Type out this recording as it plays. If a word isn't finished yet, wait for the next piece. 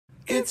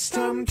It's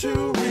time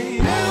to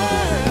react.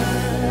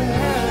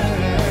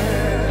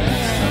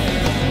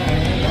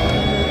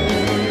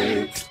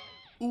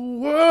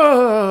 What's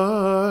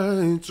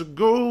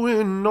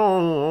going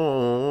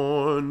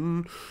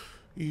on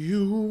YouTube?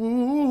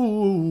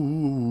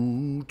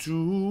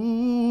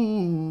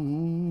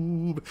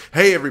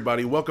 Hey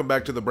everybody, welcome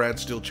back to the Brad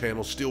Steele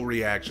channel. Steele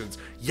Reactions,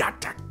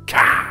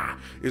 Yataka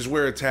is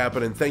where it's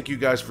happening. Thank you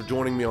guys for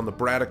joining me on the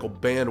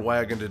Bradical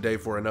bandwagon today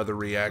for another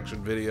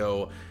reaction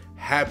video.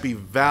 Happy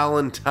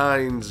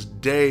Valentine's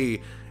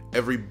Day,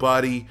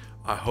 everybody.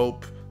 I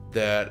hope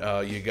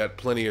that you got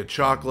plenty of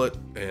chocolate,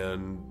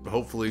 and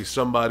hopefully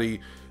somebody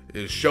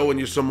is showing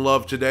you some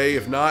love today.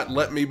 If not,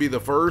 let me be the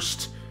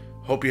first.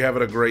 Hope you're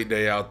having a great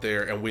day out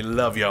there, and we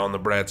love you on the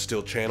Brad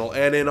Steele channel.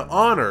 And in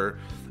honor of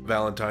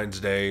Valentine's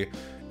Day,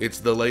 it's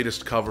the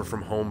latest cover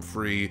from Home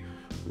Free,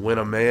 When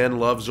a Man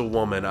Loves a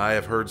Woman. I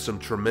have heard some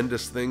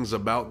tremendous things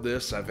about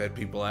this. I've had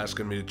people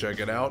asking me to check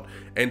it out,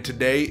 and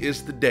today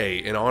is the day.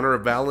 In honor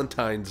of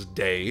Valentine's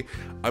Day,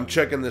 I'm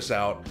checking this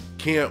out.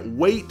 Can't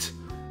wait.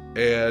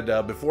 And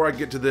before I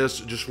get to this,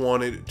 just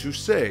wanted to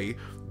say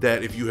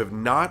that if you have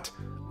not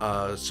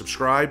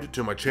subscribed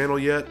to my channel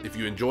yet, if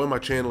you enjoy my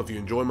channel, if you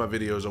enjoy my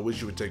videos, I wish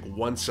you would take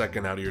 1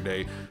 second out of your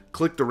day,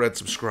 click the red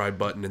subscribe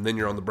button, and then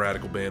you're on the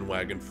Bradical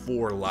bandwagon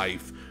for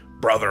life.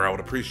 Brother, I would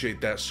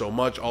appreciate that so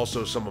much.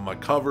 Also, some of my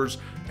covers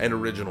and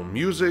original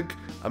music.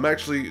 I'm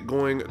actually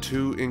going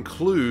to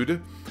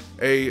include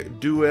a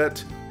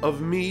duet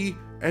of me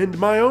and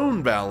my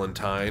own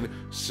Valentine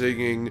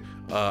singing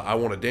I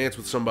Want to Dance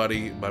with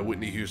Somebody by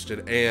Whitney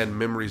Houston and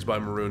Memories by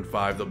Maroon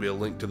 5. There'll be a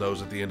link to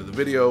those at the end of the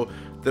video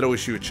that I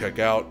wish you would check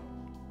out.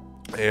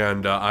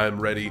 And I am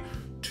ready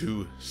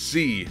to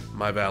see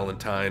my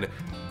Valentine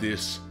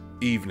this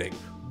evening.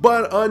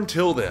 But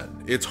until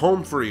then, it's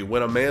Home Free,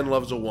 When a Man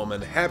Loves a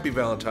Woman. Happy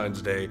Valentine's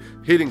Day.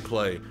 Hitting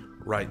play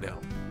right now.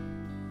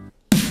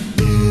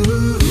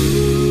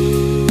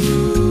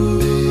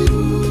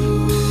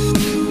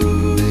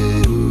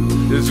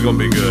 This is gonna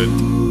be good.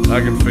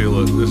 I can feel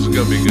it. This is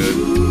gonna be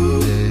good.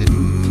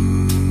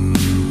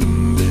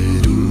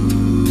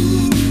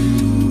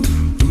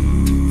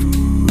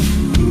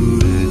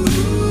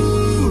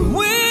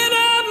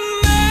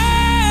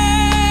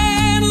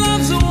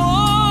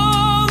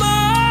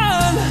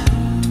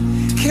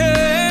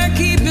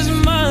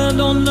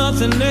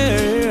 Nothing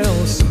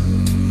else.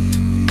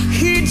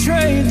 He'd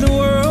trade the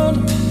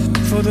world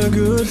for the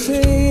good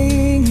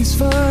things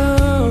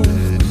found.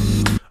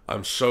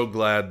 I'm so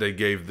glad they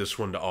gave this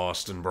one to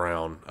Austin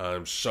Brown.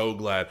 I'm so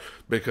glad,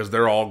 because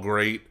they're all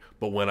great,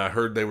 but when I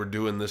heard they were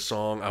doing this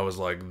song, I was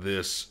like,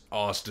 this,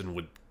 Austin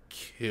would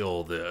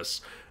kill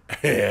this.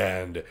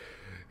 And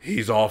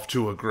he's off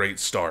to a great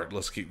start.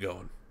 Let's keep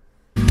going.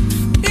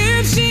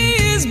 If she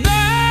is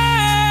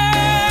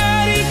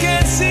bad, he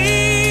can see.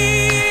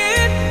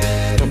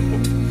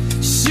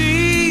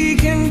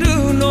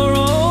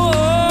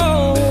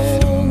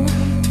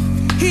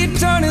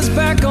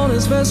 Back on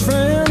his best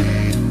friend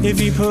if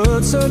he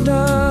puts her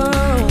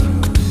down.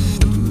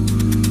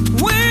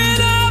 When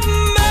a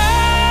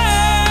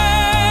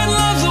man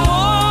loves a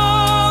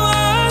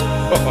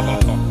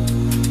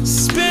woman,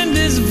 spend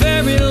his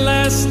very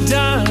last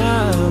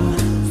dime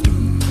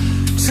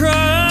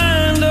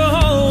trying to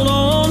hold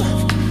on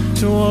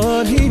to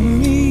what he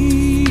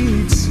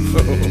needs.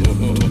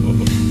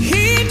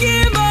 He'd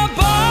give up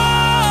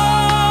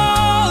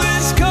all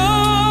his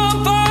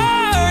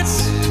comforts,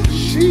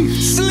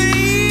 sleep.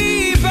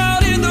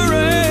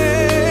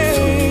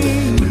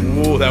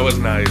 That was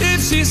nice.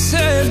 If she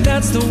said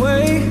that's the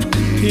way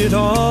it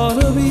ought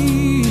to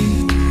be.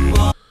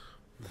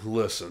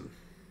 Listen,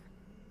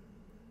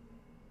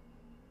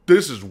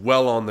 this is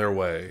well on their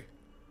way,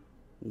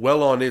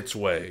 well on its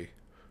way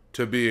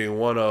to being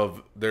one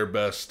of their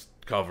best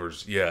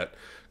covers yet,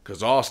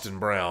 because Austin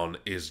Brown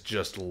is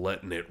just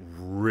letting it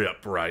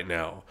rip right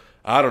now.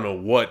 I don't know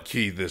what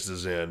key this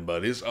is in,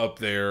 but it's up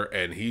there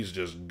and he's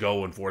just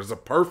going for it. It's a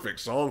perfect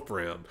song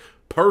for him.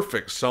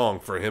 Perfect song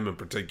for him in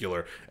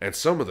particular, and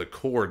some of the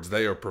chords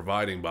they are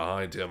providing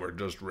behind him are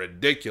just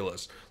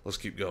ridiculous. Let's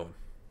keep going.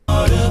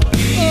 Oh,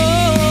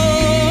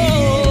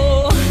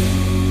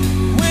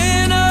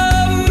 when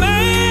a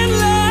man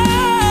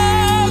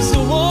loves a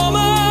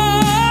woman,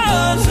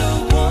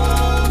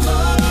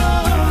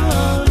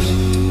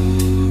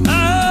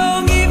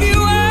 I'll give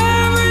you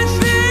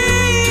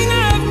everything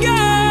I've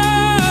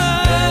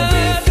got.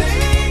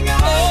 Everything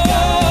I've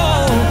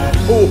got.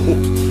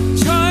 Oh.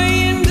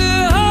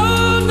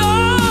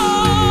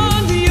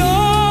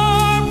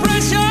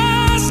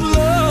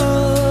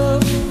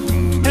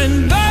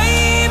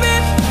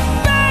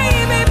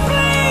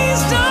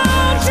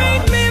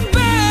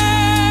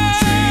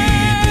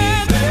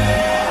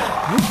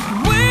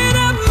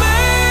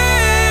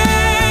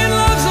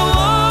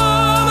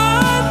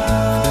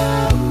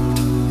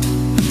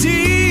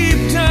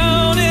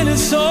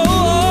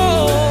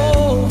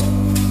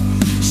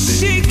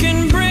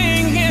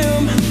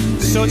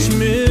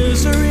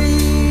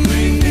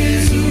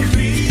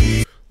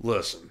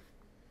 Listen,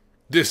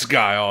 this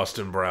guy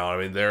Austin Brown, I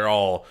mean, they're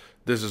all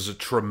This is a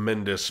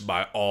tremendous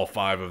by all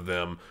 5 of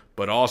them,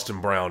 but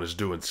Austin Brown is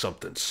doing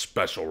something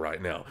special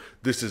right now.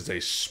 This is a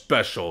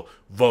special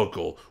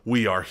vocal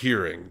we are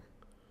hearing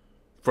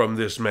from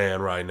this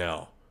man right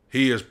now.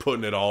 He is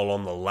putting it all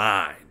on the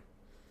line.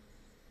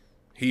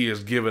 He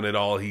is giving it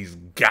all he's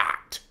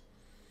got.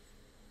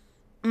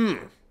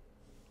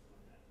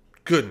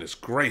 Goodness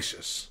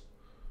gracious.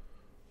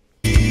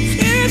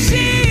 If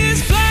she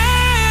is planning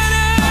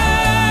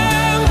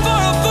for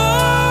a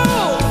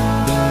fall,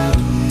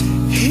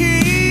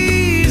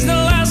 he's the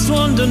last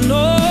one to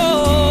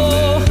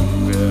know.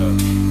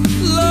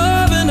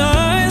 Love and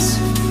eyes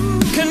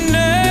can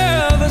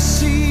never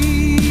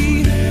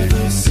see.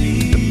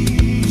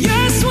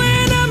 Yes,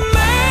 when a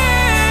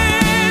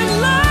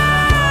man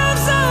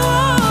loves a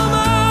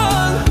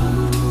woman,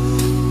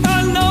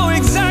 I know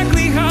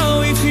exactly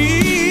how he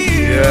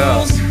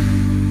feels.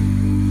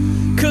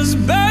 'Cause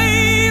baby,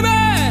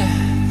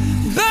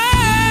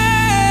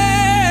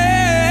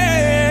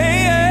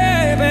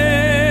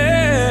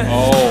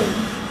 Oh,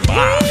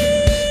 wow.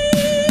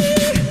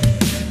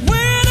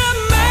 when a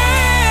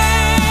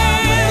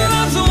man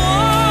loves a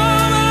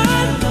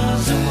woman, oh,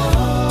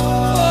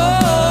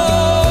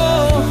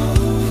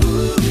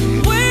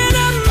 when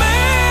a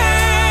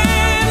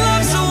man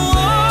loves a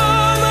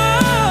woman,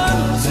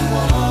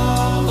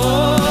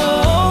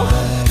 oh,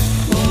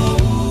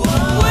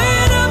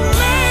 when a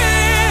man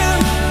loves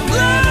a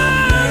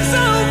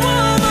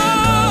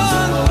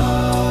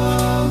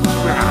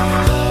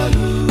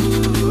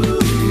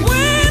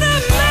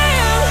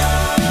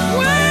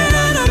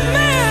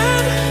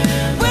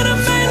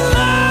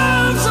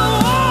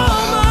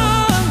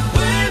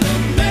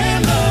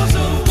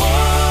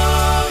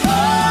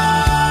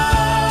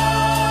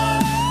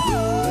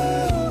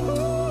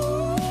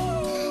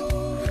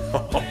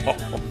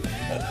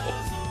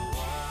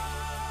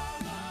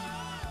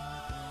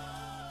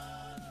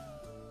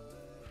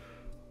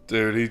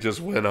Dude, he just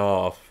went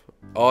off.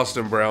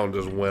 Austin Brown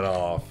just went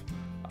off.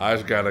 I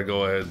just gotta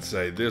go ahead and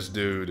say, this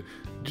dude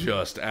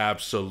just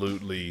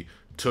absolutely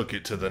took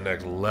it to the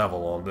next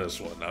level on this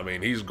one. I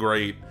mean, he's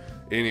great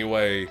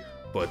anyway,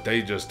 but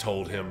they just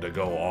told him to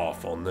go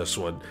off on this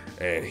one,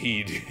 and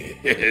he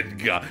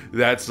did. God,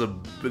 that's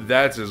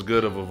as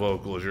good of a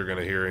vocal as you're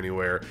gonna hear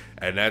anywhere,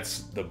 and that's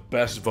the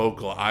best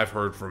vocal I've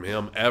heard from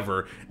him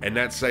ever. And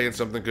that's saying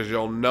something, because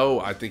y'all know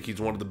I think he's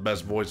one of the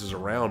best voices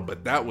around,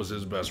 but that was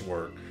his best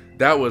work.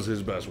 That was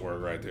his best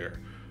work right there.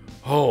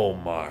 Oh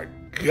my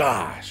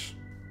gosh.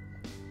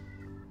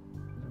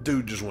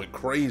 Dude just went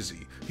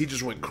crazy. He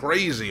just went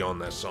crazy on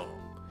that song.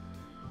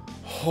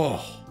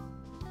 Oh,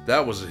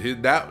 that was his,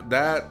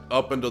 that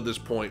up until this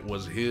point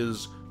was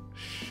his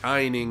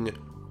shining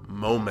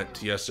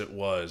moment. Yes, it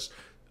was.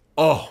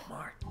 Oh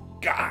my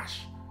gosh.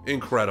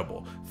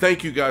 Incredible.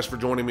 Thank you guys for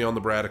joining me on the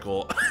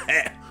Bradical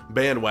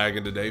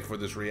bandwagon today for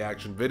this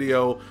reaction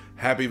video.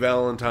 Happy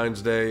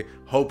Valentine's Day.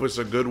 Hope it's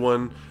a good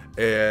one.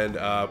 And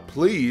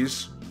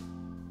please,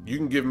 you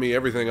can give me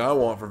everything I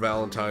want for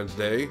Valentine's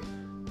Day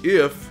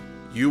if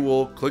you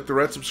will click the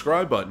red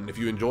subscribe button. If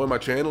you enjoy my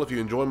channel, if you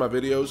enjoy my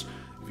videos,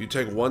 if you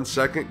take 1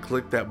 second,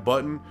 click that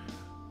button.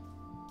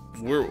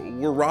 We're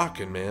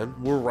rocking, man.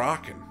 We're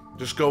rocking.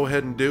 Just go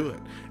ahead and do it.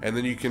 And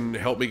then you can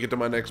help me get to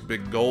my next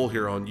big goal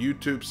here on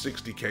YouTube,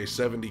 60K,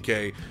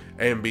 70K,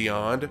 and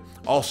beyond.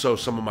 Also,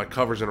 some of my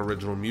covers and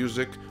original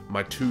music,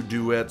 my 2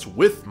 duets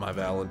with my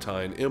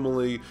Valentine,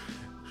 Emily,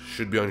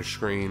 should be on your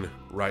screen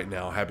right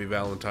now. Happy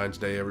Valentine's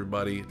Day,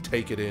 everybody.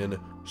 Take it in,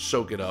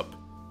 soak it up.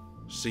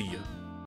 See ya.